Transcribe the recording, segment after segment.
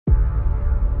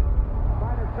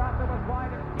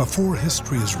Before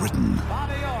history is written,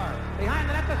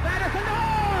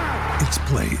 it's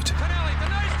played.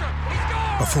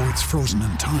 Before it's frozen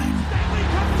in time,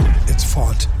 it's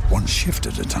fought one shift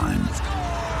at a time.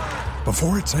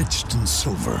 Before it's etched in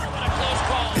silver,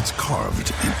 it's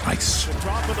carved in ice.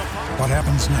 What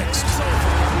happens next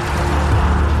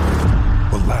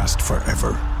will last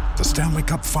forever. The Stanley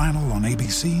Cup Final on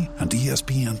ABC and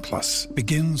ESPN Plus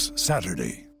begins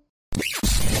Saturday.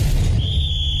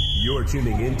 You're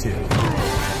tuning into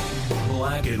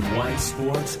Black and White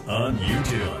Sports on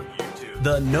YouTube.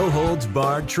 The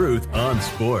no-holds-barred truth on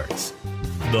sports.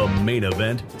 The main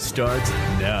event starts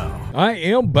now. I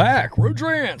am back.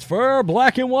 Rudrance for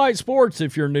Black and White Sports.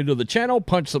 If you're new to the channel,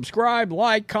 punch subscribe,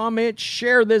 like, comment,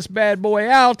 share this bad boy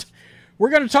out.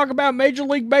 We're going to talk about Major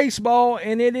League Baseball,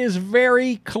 and it is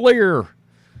very clear.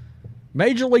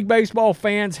 Major League Baseball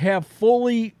fans have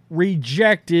fully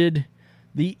rejected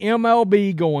the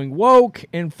MLB going woke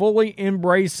and fully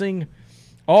embracing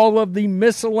all of the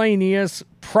miscellaneous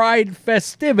pride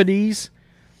festivities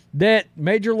that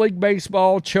Major League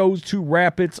Baseball chose to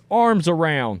wrap its arms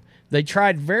around. They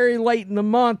tried very late in the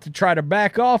month to try to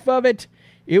back off of it.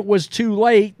 It was too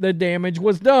late. The damage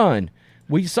was done.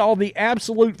 We saw the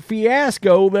absolute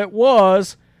fiasco that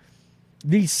was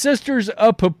the Sisters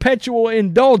of Perpetual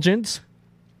Indulgence,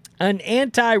 an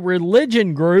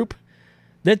anti-religion group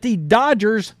that the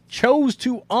Dodgers chose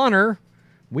to honor.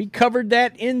 We covered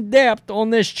that in depth on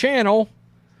this channel,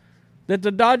 that the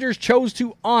Dodgers chose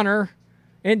to honor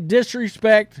and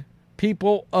disrespect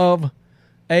people of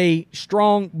a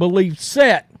strong belief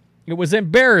set. It was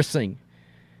embarrassing.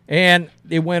 And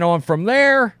it went on from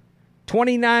there.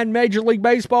 29 Major League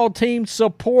Baseball teams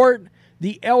support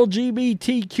the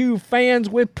LGBTQ fans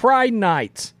with Pride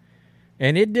Nights.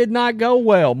 And it did not go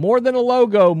well. More than a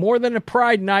logo, more than a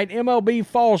Pride Night, MLB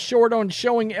falls short on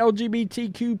showing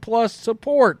LGBTQ plus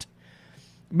support.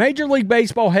 Major League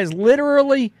Baseball has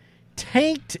literally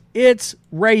tanked its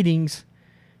ratings,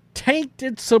 tanked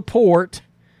its support,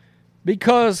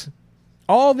 because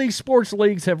all these sports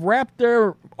leagues have wrapped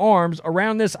their arms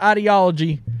around this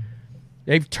ideology.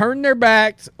 They've turned their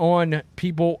backs on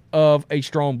people of a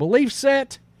strong belief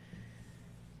set,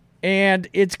 and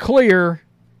it's clear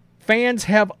fans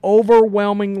have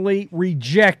overwhelmingly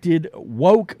rejected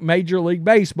woke Major League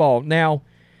Baseball. Now,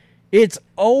 it's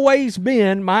always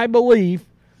been my belief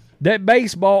that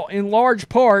baseball, in large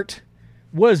part,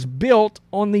 was built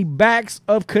on the backs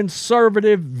of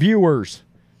conservative viewers.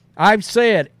 I've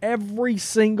said every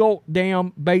single damn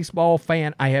baseball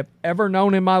fan I have ever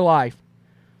known in my life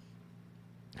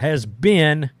has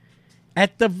been,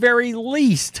 at the very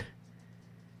least,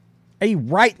 a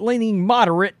right-leaning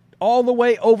moderate all the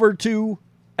way over to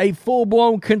a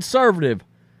full-blown conservative.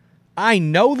 I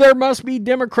know there must be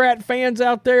Democrat fans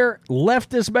out there,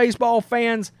 leftist baseball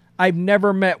fans. I've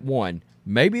never met one.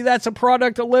 Maybe that's a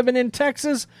product of living in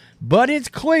Texas, but it's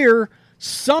clear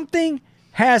something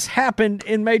has happened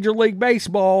in Major League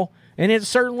Baseball, and it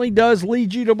certainly does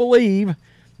lead you to believe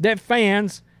that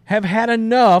fans have had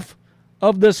enough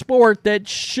of the sport that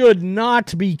should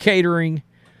not be catering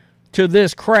to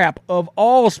this crap of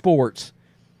all sports.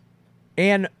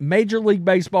 And Major League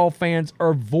Baseball fans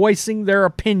are voicing their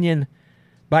opinion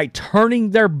by turning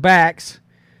their backs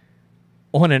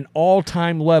on an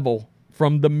all-time level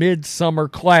from the Midsummer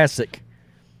Classic.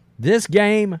 This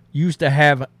game used to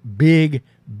have big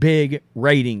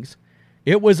ratings.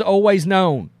 It was always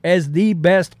known as the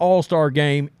best all-star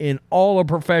game in all of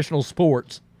professional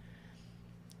sports.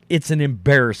 It's an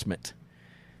embarrassment.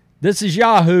 This is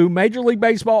Yahoo. Major League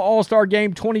Baseball All-Star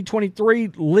Game 2023.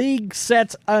 League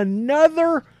sets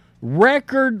another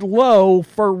record low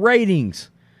for ratings.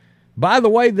 By the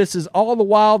way, this is all the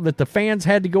while that the fans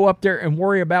had to go up there and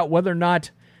worry about whether or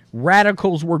not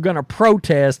radicals were going to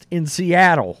protest in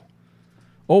Seattle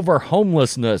over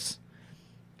homelessness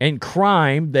and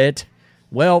crime that,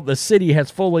 well, the city has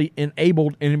fully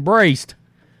enabled and embraced.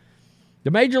 The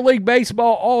Major League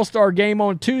Baseball All-Star Game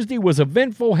on Tuesday was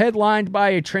eventful, headlined by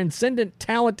a transcendent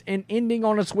talent and ending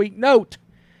on a sweet note.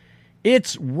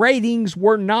 Its ratings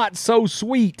were not so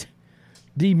sweet.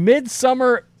 The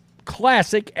Midsummer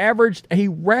Classic averaged a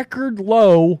record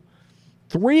low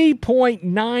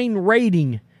 3.9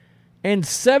 rating and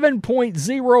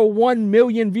 7.01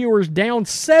 million viewers, down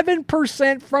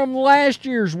 7% from last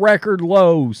year's record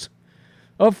lows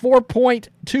of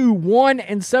 4.21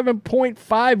 and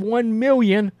 7.51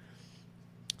 million,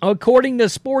 according to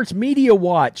Sports Media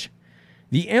Watch.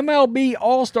 The MLB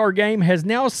All-Star Game has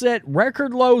now set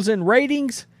record lows in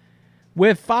ratings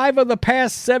with 5 of the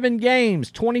past 7 games,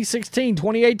 2016,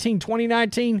 2018,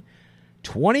 2019,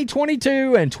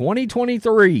 2022, and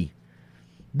 2023.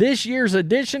 This year's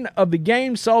edition of the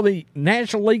game saw the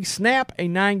National League snap a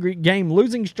 9-game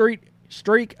losing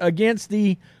streak against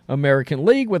the American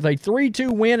League with a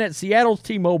 3-2 win at Seattle's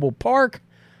T-Mobile Park.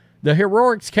 The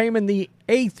heroics came in the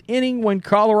 8th inning when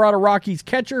Colorado Rockies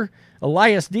catcher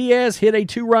Elias Diaz hit a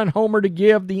 2-run homer to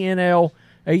give the NL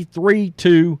a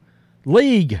 3-2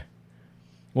 lead.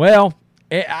 Well,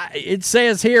 it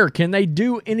says here, can they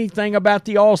do anything about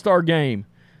the All-Star game?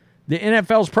 The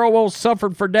NFL's Pro Bowl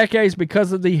suffered for decades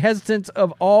because of the hesitance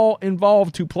of all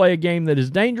involved to play a game that is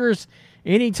dangerous.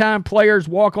 Anytime players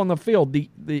walk on the field, the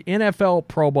NFL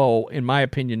Pro Bowl, in my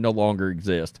opinion, no longer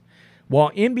exists.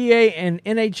 While NBA and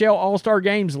NHL All-Star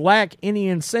games lack any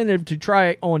incentive to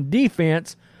try on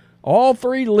defense, all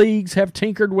three leagues have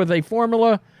tinkered with a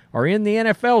formula, or in the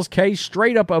NFL's case,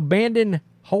 straight up abandoned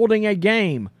holding a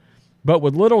game, but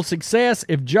with little success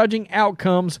if judging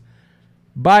outcomes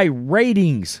by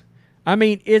ratings. I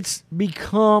mean, it's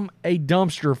become a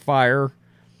dumpster fire,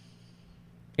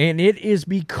 and it is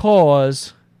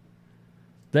because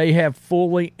they have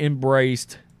fully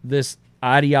embraced this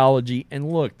ideology.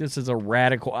 And look, this is a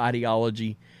radical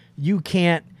ideology. You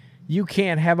can't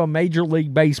have a Major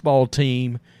League Baseball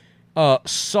team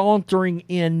sauntering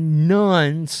in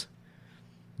nuns,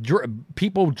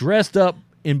 people dressed up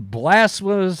in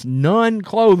blasphemous nun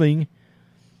clothing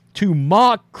to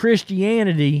mock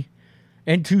Christianity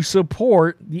and to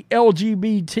support the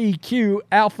LGBTQ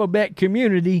alphabet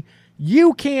community.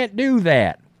 You can't do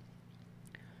that.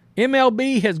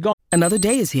 MLB has gone. Another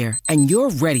day is here, and you're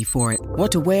ready for it.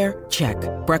 What to wear? Check.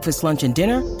 Breakfast, lunch, and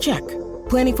dinner? Check.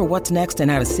 Planning for what's next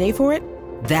and how to save for it?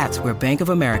 That's where Bank of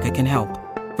America can help.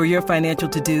 For your financial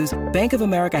to-dos, Bank of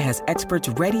America has experts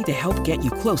ready to help get you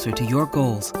closer to your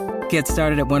goals. Get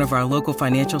started at one of our local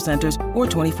financial centers or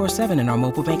 24/7 in our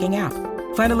mobile banking app.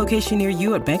 Find a location near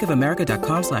you at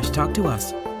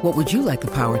bankofamerica.com/talktous. What would you like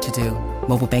the power to do?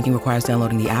 Mobile banking requires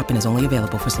downloading the app and is only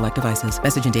available for select devices.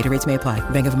 Message and data rates may apply.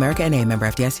 Bank of America N.A., member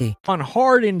FDIC. On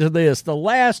hard into this the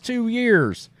last 2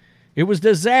 years. It was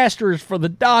disastrous for the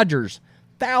Dodgers.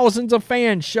 Thousands of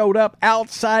fans showed up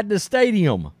outside the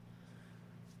stadium.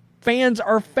 Fans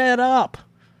are fed up.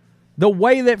 The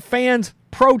way that fans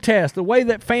protest, the way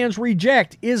that fans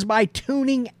reject is by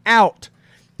tuning out.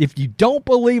 If you don't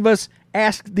believe us,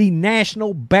 ask the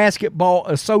National Basketball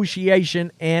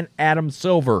Association and Adam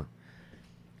Silver.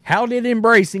 How did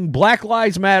embracing Black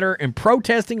Lives Matter and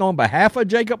protesting on behalf of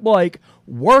Jacob Blake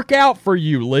work out for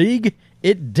you, League?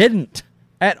 It didn't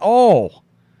at all.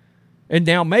 And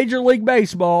now Major League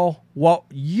Baseball, what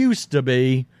used to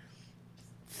be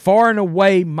far and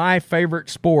away my favorite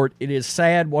sport. It is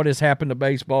sad what has happened to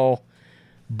baseball,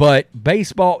 but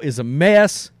baseball is a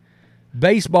mess.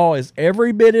 Baseball is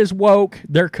every bit as woke.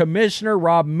 Their commissioner,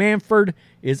 Rob Manfred,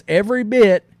 is every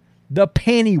bit the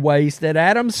panty waist that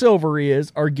Adam Silver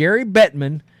is, or Gary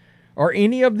Bettman, or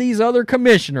any of these other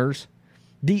commissioners.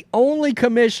 The only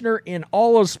commissioner in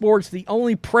all of sports, the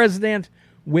only president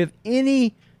with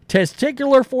any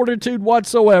testicular fortitude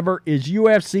whatsoever is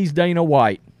UFC's Dana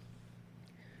White.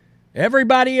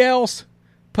 Everybody else,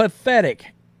 pathetic.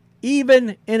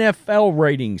 Even NFL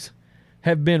ratings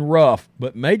have been rough.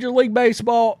 But Major League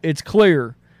Baseball, it's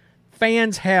clear.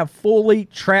 Fans have fully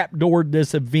trapdoored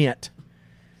this event.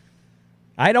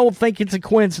 I don't think it's a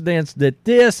coincidence that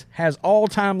this has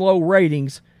all-time low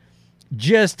ratings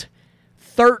just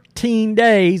 13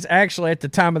 days, actually at the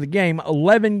time of the game,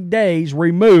 11 days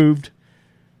removed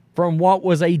from what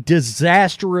was a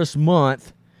disastrous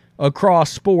month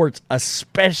across sports,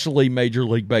 especially Major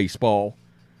League Baseball.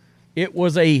 It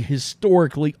was a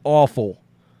historically awful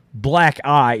black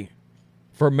eye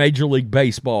for Major League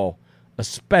Baseball,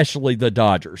 especially the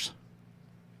Dodgers.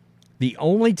 The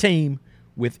only team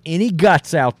with any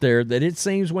guts out there that it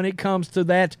seems when it comes to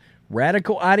that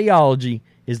radical ideology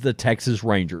is the Texas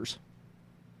Rangers.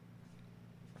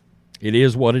 It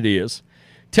is what it is.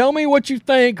 Tell me what you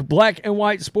think, black and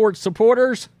white sports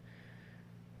supporters.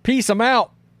 Peace them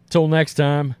out. Till next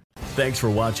time. Thanks for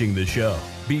watching the show.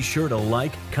 Be sure to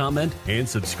like, comment, and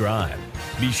subscribe.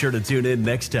 Be sure to tune in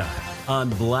next time on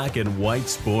Black and White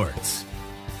Sports.